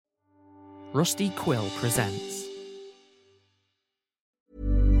Rusty Quill presents.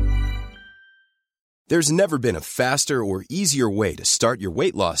 There's never been a faster or easier way to start your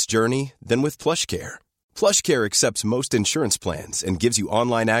weight loss journey than with PlushCare. PlushCare accepts most insurance plans and gives you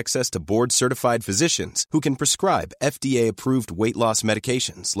online access to board-certified physicians who can prescribe FDA-approved weight loss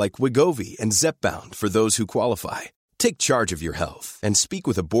medications like Wegovy and Zepbound for those who qualify. Take charge of your health and speak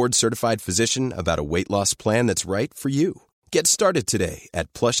with a board-certified physician about a weight loss plan that's right for you. Get started today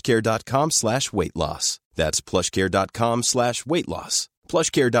at plushcare.com/weight loss. That's plushcare.com/weight loss.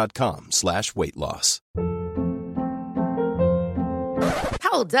 plushcare.com/weight loss.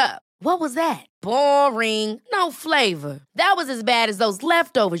 Hold up. What was that? Boring. No flavor. That was as bad as those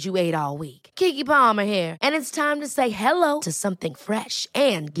leftovers you ate all week. Keke Palmer here, and it's time to say hello to something fresh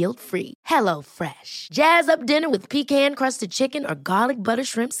and guilt-free. Hello Fresh. Jazz up dinner with pecan-crusted chicken or garlic butter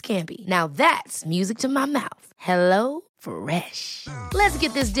shrimp scampi. Now that's music to my mouth. Hello Fresh. Let's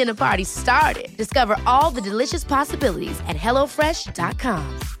get this dinner party started. Discover all the delicious possibilities at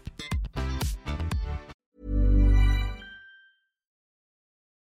hellofresh.com.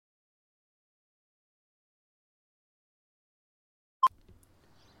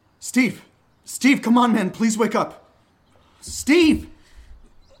 Steve, come on, man. Please wake up. Steve!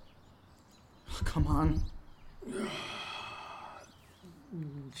 Come on.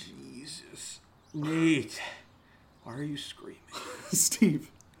 Jesus. Nate, why are you screaming?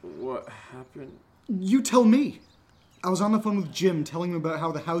 Steve. What happened? You tell me. I was on the phone with Jim telling him about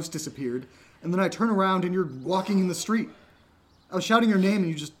how the house disappeared, and then I turn around and you're walking in the street. I was shouting your name and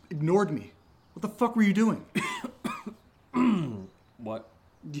you just ignored me. What the fuck were you doing? What?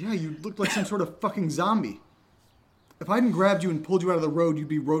 Yeah, you looked like some sort of fucking zombie. If I hadn't grabbed you and pulled you out of the road, you'd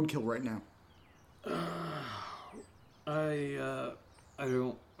be roadkill right now. I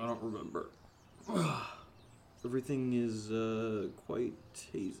don't remember. Everything is, quite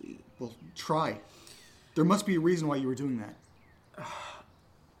hazy. Well, try. There must be a reason why you were doing that.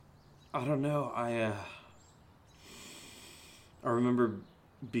 I don't know. I remember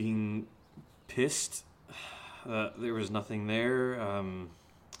being pissed that there was nothing there.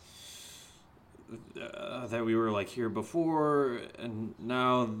 That we were like here before, and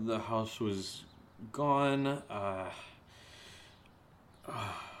now the house was gone.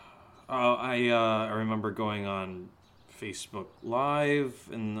 I remember going on Facebook Live,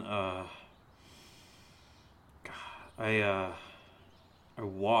 and I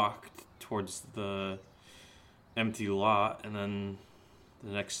walked towards the empty lot, and then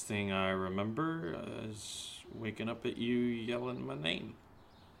the next thing I remember is waking up at you yelling my name.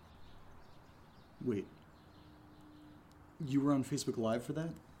 Wait. You were on Facebook Live for that?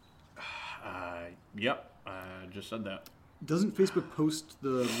 Yep, I just said that. Doesn't Facebook post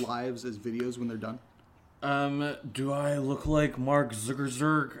the lives as videos when they're done? Do I look like Mark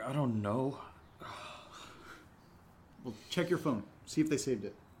Zuckerberg? I don't know. Well, check your phone. See if they saved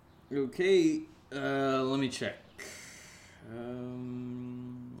it. Okay, let me check.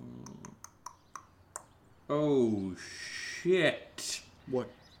 Oh, shit.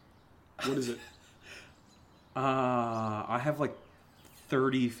 What? What is it? I have like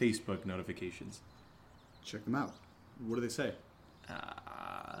 30 Facebook notifications. Check them out. What do they say?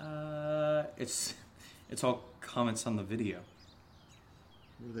 It's all comments on the video.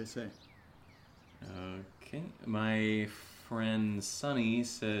 What do they say? Okay, my friend Sunny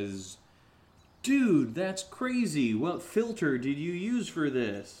says, "Dude, that's crazy. What filter did you use for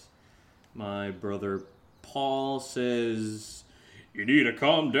this?" My brother Paul says, "You need to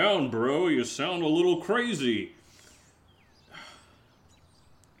calm down, bro. You sound a little crazy."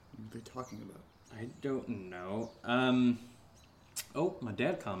 What are they talking about? I don't know. Oh, my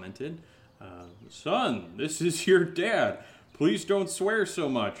dad commented, "Son, this is your dad. Please don't swear so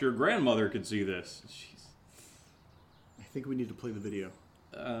much. Your grandmother could see this." Jeez. I think we need to play the video.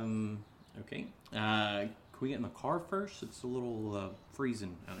 Okay. Can we get in the car first? It's a little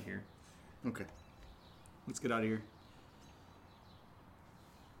freezing out here. Okay. Let's get out of here.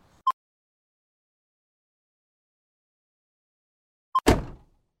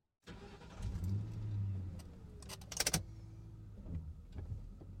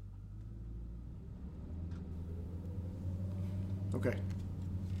 Okay.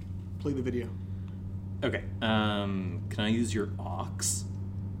 Play the video. Okay. Can I use your aux?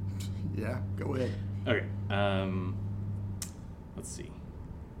 Yeah, go ahead. Okay. Let's see.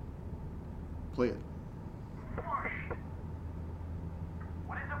 Play it. Bush.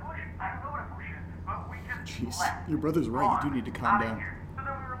 What is a bush? I don't know what a bush is, but we just Jeez, left. your brother's right. You do need to calm Outta down. here. So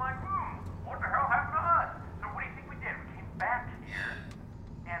then we were like, what the hell happened to us? So what do you think we did? We came back here,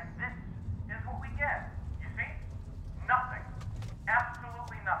 and this is what we get. You see? Nothing.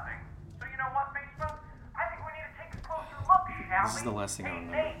 Absolutely nothing. So you know This is the last thing I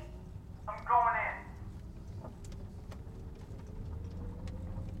remember. Nate, I'm going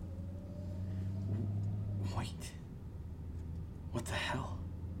in. Wait. What the hell?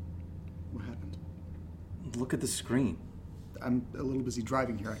 What happened? Look at the screen. I'm a little busy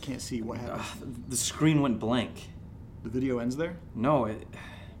driving here. I can't see what happened. The screen went blank. The video ends there? No, it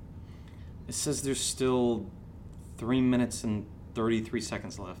says there's still 3 minutes and 33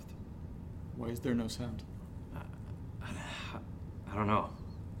 seconds left. Why is there no sound? I don't know.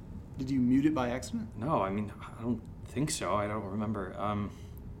 Did you mute it by accident? No, I mean, I don't think so. I don't remember.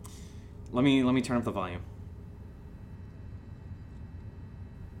 Let me turn up the volume.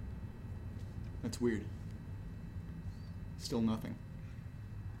 That's weird. Still nothing.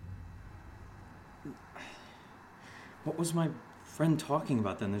 What was my friend talking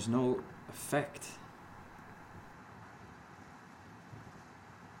about then? There's no effect.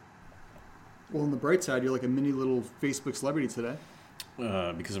 Well, on the bright side, you're like a mini little Facebook celebrity today.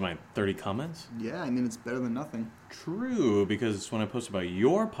 Because of my 30 comments? Yeah, I mean, it's better than nothing. True, because when I post about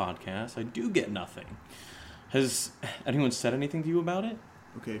your podcast, I do get nothing. Has anyone said anything to you about it?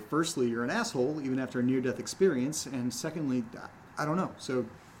 Okay, firstly, you're an asshole, even after a near-death experience, and secondly, I don't know. So,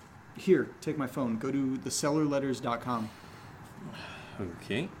 here, take my phone. Go to thesellerletters.com.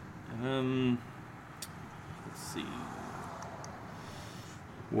 Okay. Let's see.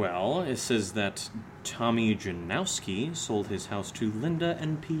 Well, it says that Tommy Janowski sold his house to Linda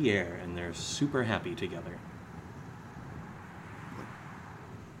and Pierre, and they're super happy together.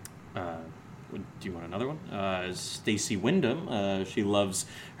 Do you want another one? Stacy Wyndham, she loves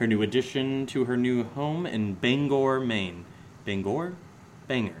her new addition to her new home in Bangor, Maine. Bangor?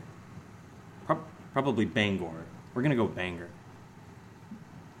 Banger. Probably Bangor. We're gonna go Bangor.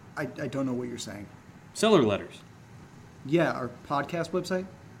 I don't know what you're saying. Seller letters. Yeah, our podcast website?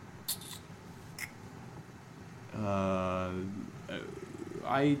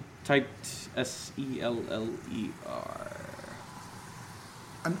 I typed Seller.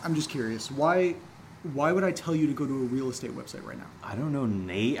 I'm just curious. Why would I tell you to go to a real estate website right now? I don't know,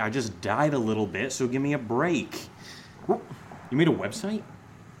 Nate. I just died a little bit, so give me a break. You made a website?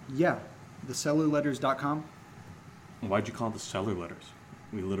 Yeah, thesellerletters.com. Why'd you call it the Seller Letters?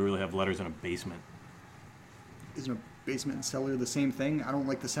 We literally have letters in a basement. Isn't a basement and cellar the same thing? I don't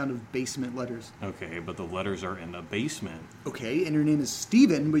like the sound of basement letters. Okay, but the letters are in the basement. Okay, and your name is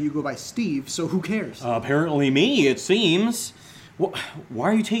Steven, but you go by Steve, so who cares? Apparently me, it seems. Why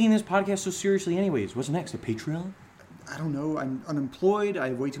are you taking this podcast so seriously anyways? What's next, a Patreon? I don't know. I'm unemployed. I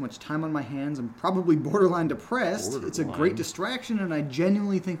have way too much time on my hands. I'm probably borderline depressed. It's a great distraction, and I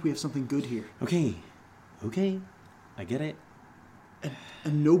genuinely think we have something good here. Okay. I get it.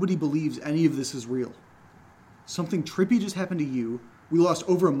 And nobody believes any of this is real. Something trippy just happened to you. We lost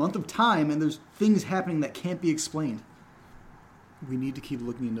over a month of time, and there's things happening that can't be explained. We need to keep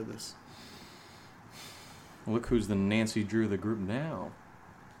looking into this. Look who's the Nancy Drew of the group now.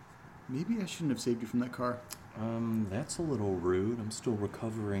 Maybe I shouldn't have saved you from that car. That's a little rude. I'm still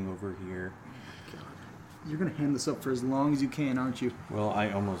recovering over here. God. You're going to hand this up for as long as you can, aren't you? Well,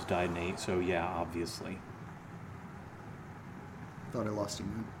 I almost died, Nate, so yeah, obviously. Thought I lost you,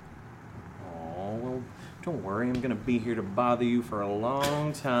 man. Oh, well, don't worry. I'm going to be here to bother you for a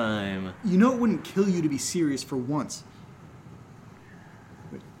long time. You know it wouldn't kill you to be serious for once.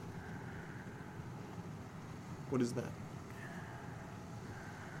 Wait. What is that?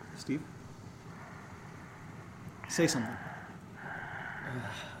 Steve? Say something.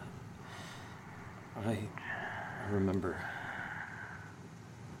 I remember.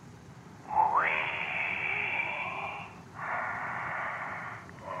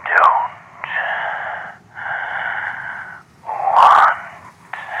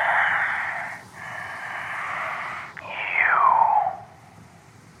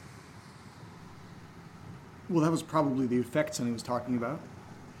 Well, that was probably the effect Sonny was talking about.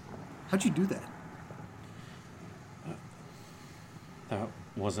 How'd you do that? That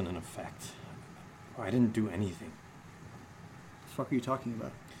wasn't an effect. I didn't do anything. The fuck are you talking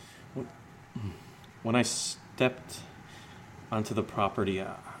about? When I stepped onto the property,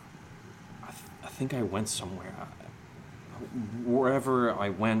 I think I went somewhere. Wherever I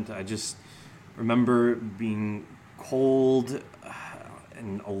went, I just remember being cold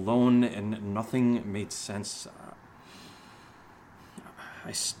and alone, and nothing made sense.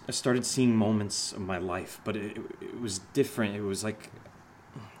 I started seeing moments of my life, but it was different. It was like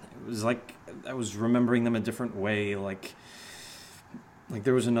I was remembering them a different way, like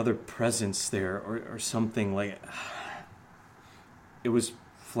there was another presence there or something. Like it was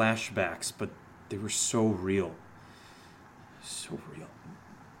flashbacks, but they were so real. So real.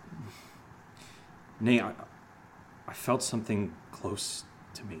 Nate, I felt something close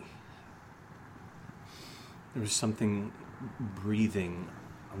to me. There was something breathing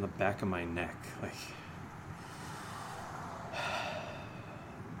on the back of my neck, like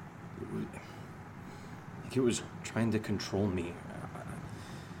it was trying to control me.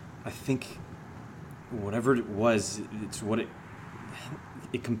 I think whatever it was, it's what it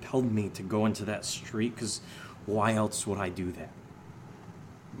compelled me to go into that street, because why else would I do that?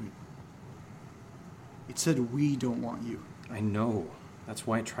 It said we don't want you. I know. That's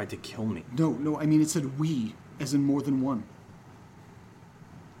why it tried to kill me. No, I mean it said we, as in more than one.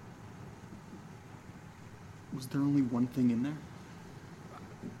 Was there only one thing in there?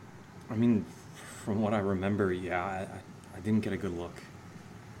 I mean, from what I remember, yeah, I didn't get a good look.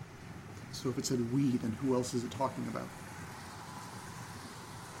 So if it said we, then who else is it talking about?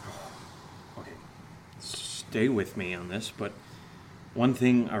 Okay, stay with me on this, but one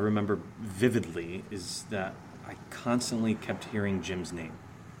thing I remember vividly is that I constantly kept hearing Jim's name.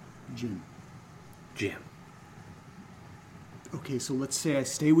 Jim. Jim. Okay, so let's say I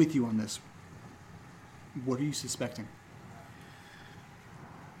stay with you on this. What are you suspecting?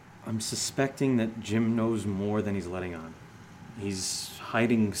 I'm suspecting that Jim knows more than he's letting on. He's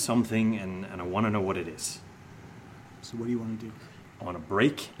hiding something, and I want to know what it is. So what do you want to do? I want to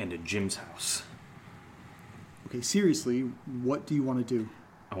break into Jim's house. Okay, seriously, what do you want to do?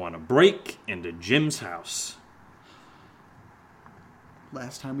 I want to break into Jim's house.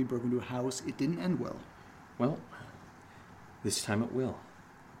 Last time we broke into a house, it didn't end well. Well, this time it will.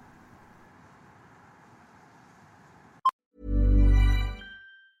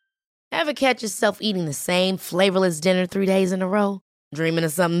 Ever catch yourself eating the same flavorless dinner 3 days in a row? Dreaming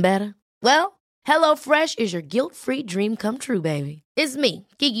of something better? Well, HelloFresh is your guilt-free dream come true, baby. It's me,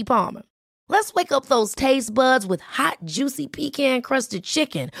 Keke Palmer. Let's wake up those taste buds with hot, juicy pecan-crusted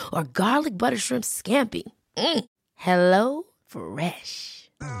chicken or garlic butter shrimp scampi. Hello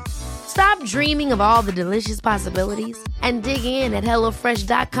Fresh. Stop dreaming of all the delicious possibilities and dig in at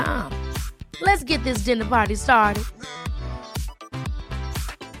HelloFresh.com. Let's get this dinner party started.